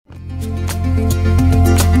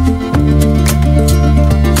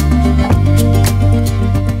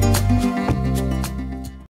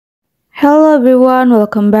everyone,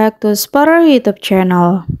 welcome back to Spotter YouTube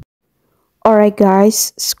channel. Alright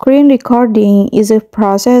guys, screen recording is a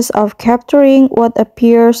process of capturing what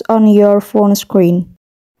appears on your phone screen.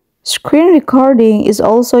 Screen recording is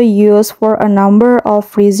also used for a number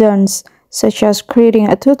of reasons, such as creating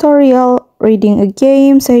a tutorial, reading a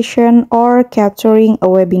game session, or capturing a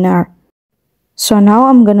webinar. So now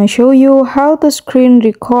I'm gonna show you how to screen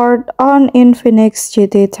record on Infinix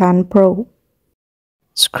GT10 Pro.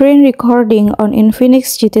 Screen recording on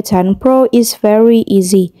Infinix GT10 Pro is very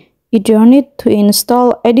easy. You don't need to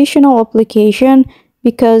install additional application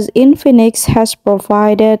because Infinix has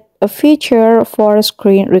provided a feature for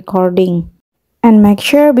screen recording. And make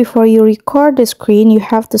sure before you record the screen, you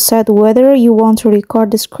have to set whether you want to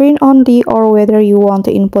record the screen only or whether you want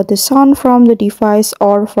to input the sound from the device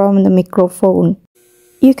or from the microphone.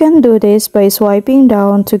 You can do this by swiping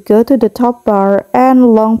down to go to the top bar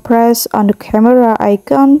and long press on the camera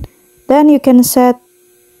icon. Then you can set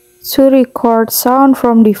to record sound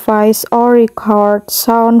from device or record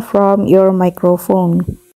sound from your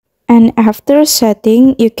microphone. And after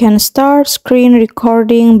setting, you can start screen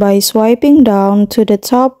recording by swiping down to the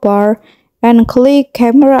top bar and click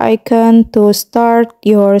camera icon to start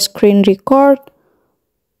your screen record.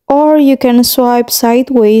 Or you can swipe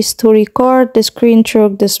sideways to record the screen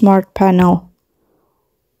through the smart panel.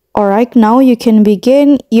 Alright, now you can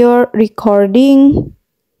begin your recording.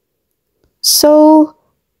 So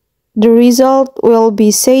the result will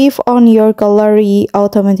be saved on your gallery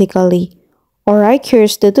automatically. Alright,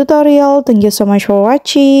 here's the tutorial. Thank you so much for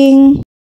watching.